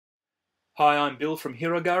Hi, I'm Bill from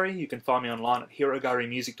Hirogari. You can find me online at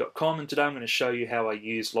hirogarimusic.com, and today I'm going to show you how I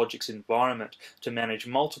use Logic's environment to manage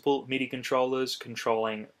multiple MIDI controllers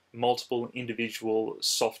controlling multiple individual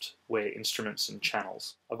software instruments and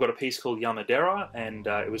channels. I've got a piece called Yamadera, and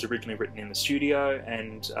it was originally written in the studio,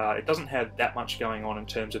 and it doesn't have that much going on in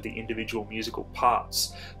terms of the individual musical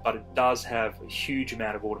parts, but it does have a huge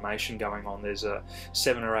amount of automation going on. There's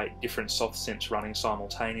 7 or 8 different soft synths running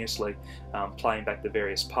simultaneously, playing back the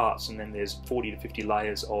various parts, and then there's 40 to 50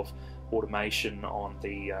 layers of automation on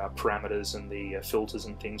the parameters and the filters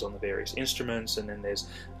and things on the various instruments, and then there's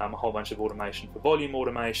a whole bunch of automation for volume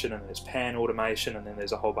automation, and there's pan automation, and then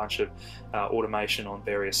there's a whole bunch of automation on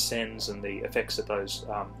various sends and the effects that those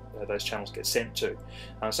channels get sent to.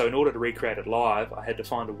 So in order to recreate it live, I had to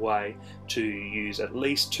find a way to use at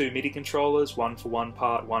least 2 MIDI controllers, one for one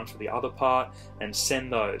part, one for the other part, and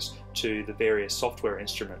send those to the various software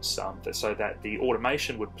instruments so that the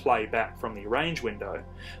automation would play back from the arrange window,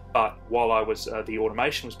 but while the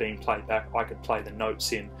automation was being played back, I could play the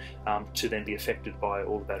notes in to then be affected by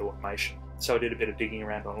all of that automation. So I did a bit of digging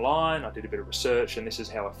around online, I did a bit of research, and this is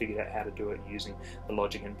how I figured out how to do it using the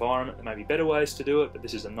Logic environment. There may be better ways to do it, but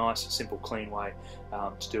this is a nice, simple, clean way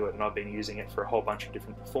to do it, and I've been using it for a whole bunch of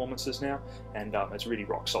different performances now, and it's really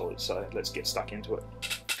rock solid, so let's get stuck into it.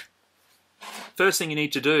 First thing you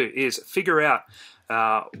need to do is figure out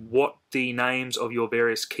what the names of your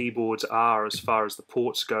various keyboards are as far as the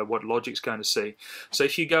ports go, what Logic's going to see. So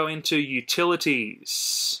if you go into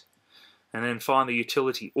Utilities, and then find the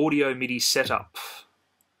utility Audio MIDI Setup,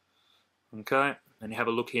 okay, and you have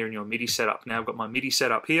a look here in your MIDI setup. Now I've got my MIDI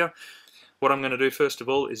setup here. What I'm going to do first of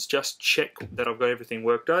all is just check that I've got everything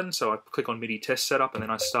worked on. So I click on MIDI Test Setup, and then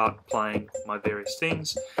I start playing my various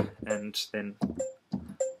things, and then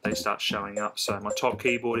they start showing up. So my top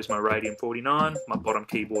keyboard is my Radium 49, my bottom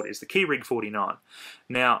keyboard is the Keyrig 49.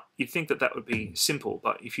 Now, you'd think that that would be simple,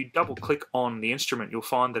 but if you double click on the instrument, you'll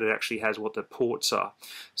find that it actually has what the ports are.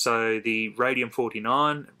 So the Radium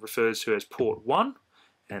 49 refers to as port 1,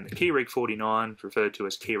 and the Keyrig 49 referred to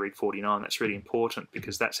as Keyrig 49. That's really important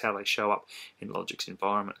because that's how they show up in Logic's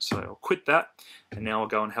environment. So I'll quit that, and now I'll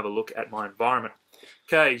go and have a look at my environment.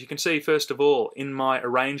 Okay, as you can see, first of all, in my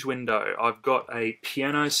arrange window, I've got a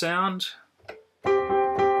piano sound,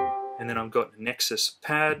 and then I've got a Nexus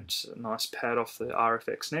pad, a nice pad off the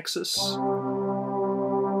RFX Nexus,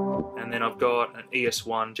 and then I've got an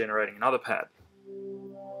ES1 generating another pad.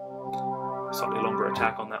 Slightly longer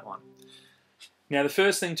attack on that one. Now, the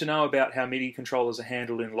first thing to know about how MIDI controllers are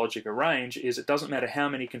handled in Logic Arrange is it doesn't matter how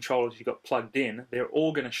many controllers you've got plugged in, they're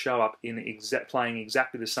all going to show up in playing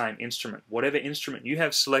exactly the same instrument. Whatever instrument you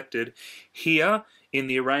have selected here in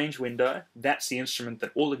the Arrange window, that's the instrument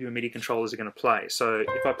that all of your MIDI controllers are going to play. So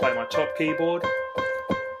if I play my top keyboard,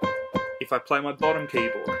 if I play my bottom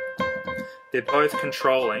keyboard, they're both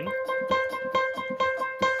controlling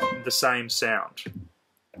the same sound.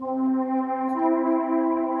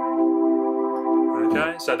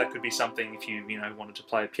 Okay, so that could be something if you wanted to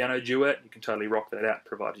play a piano duet, you can totally rock that out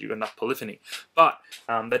provided you've got enough polyphony. But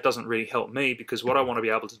that doesn't really help me because what I want to be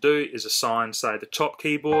able to do is assign, say, the top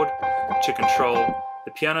keyboard to control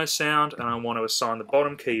the piano sound, and I want to assign the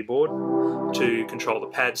bottom keyboard to control the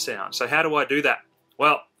pad sound. So how do I do that?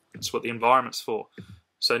 Well, that's what the environment's for.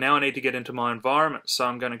 So now I need to get into my environment. So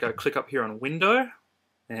I'm going to go click up here on Window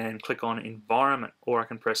and click on Environment, or I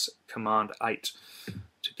can press Command 8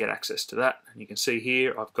 to get access to that. And you can see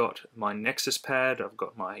here I've got my Nexus pad, I've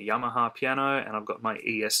got my Yamaha piano, and I've got my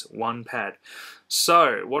ES1 pad.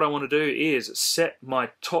 So what I want to do is set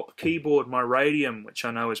my top keyboard, my Radium, which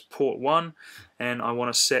I know is port 1, and I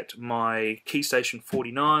want to set my key station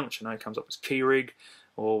 49, which I know comes up as Keyrig,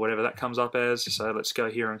 or whatever that comes up as. So let's go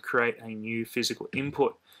here and create a new physical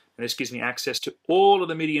input. And this gives me access to all of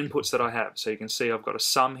the MIDI inputs that I have. So you can see I've got a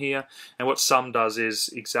sum here, and what sum does is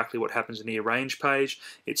exactly what happens in the arrange page.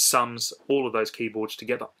 It sums all of those keyboards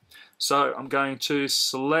together. So I'm going to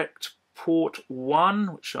select port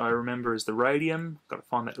 1, which I remember is the Radium. Got to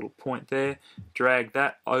find that little point there, drag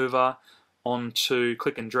that over onto,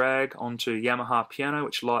 click and drag onto Yamaha piano,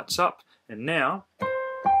 which lights up, and now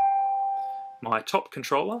my top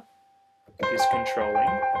controller is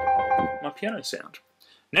controlling my piano sound.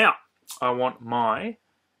 Now, I want my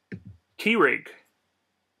Keyrig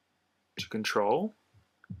to control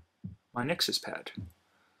my Nexus pad.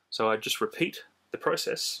 So I just repeat the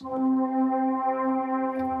process,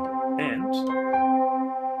 and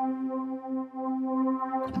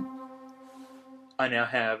I now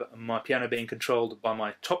have my piano being controlled by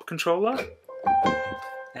my top controller,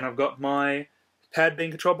 and I've got my pad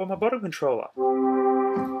being controlled by my bottom controller.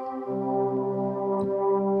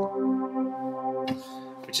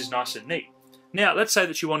 which is nice and neat. Now, let's say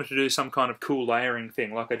that you wanted to do some kind of cool layering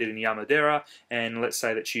thing like I did in Yamadera, and let's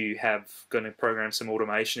say that you have going to program some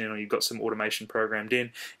automation in, or you've got some automation programmed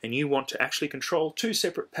in, and you want to actually control two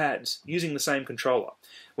separate pads using the same controller.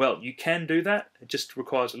 Well, you can do that. It just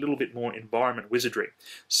requires a little bit more environment wizardry.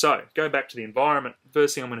 So, go back to the environment.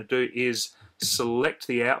 First thing I'm going to do is select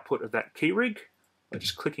the output of that key rig by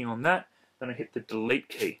just clicking on that. Then I hit the delete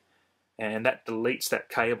key, and that deletes that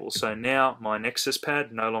cable. So now my Nexus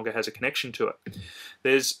pad no longer has a connection to it.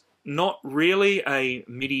 There's not really a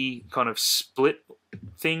MIDI kind of split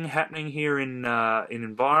thing happening here in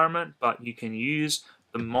environment, but you can use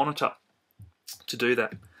the monitor to do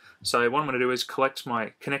that. So what I'm going to do is connect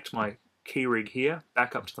my key rig here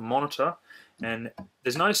back up to the monitor, and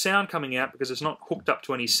there's no sound coming out because it's not hooked up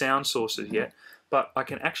to any sound sources yet, but I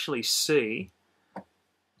can actually see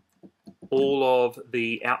all of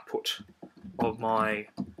the output of my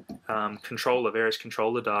controller, various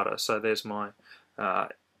controller data. So there's my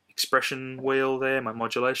expression wheel there, my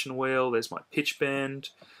modulation wheel, there's my pitch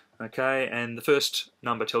bend, okay, and the first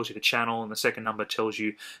number tells you the channel, and the second number tells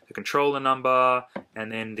you the controller number, and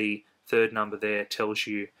then the third number there tells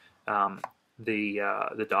you the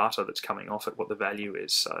data that's coming off it, what the value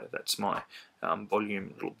is. So that's my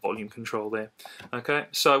little volume control there. Okay,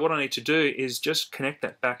 so what I need to do is just connect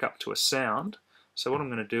that back up to a sound. So what I'm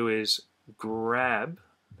going to do is grab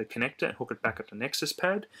the connector and hook it back up to Nexus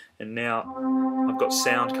pad, and now I've got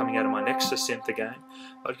sound coming out of my Nexus synth again.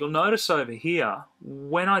 But you'll notice over here,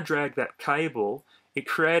 when I drag that cable, it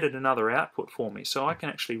created another output for me. So I can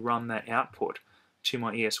actually run that output to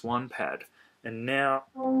my ES1 pad, and now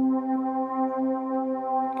I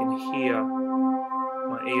can hear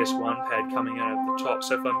my ES1 pad coming out of the top.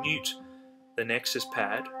 So if I mute the Nexus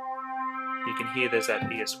pad, you can hear there's that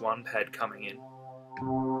ES1 pad coming in.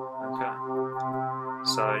 Okay.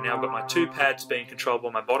 So now I've got my two pads being controlled by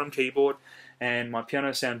my bottom keyboard, and my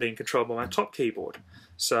piano sound being controlled by my top keyboard.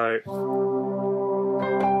 So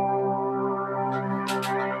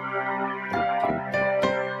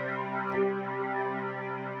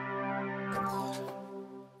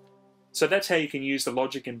that's how you can use the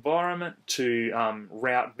Logic environment to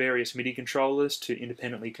route various MIDI controllers to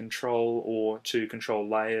independently control, or to control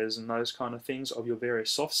layers and those kind of things of your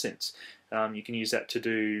various soft synths. You can use that to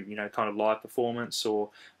do, kind of live performance,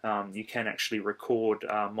 or you can actually record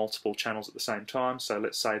multiple channels at the same time. So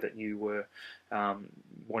let's say that you were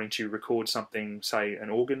wanting to record something, say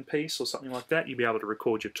an organ piece or something like that. You'd be able to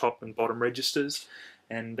record your top and bottom registers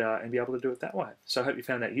and be able to do it that way. So I hope you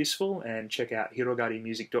found that useful, and check out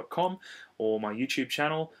hirogarimusic.com or my YouTube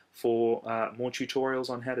channel for more tutorials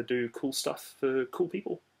on how to do cool stuff for cool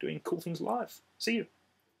people doing cool things live. See you.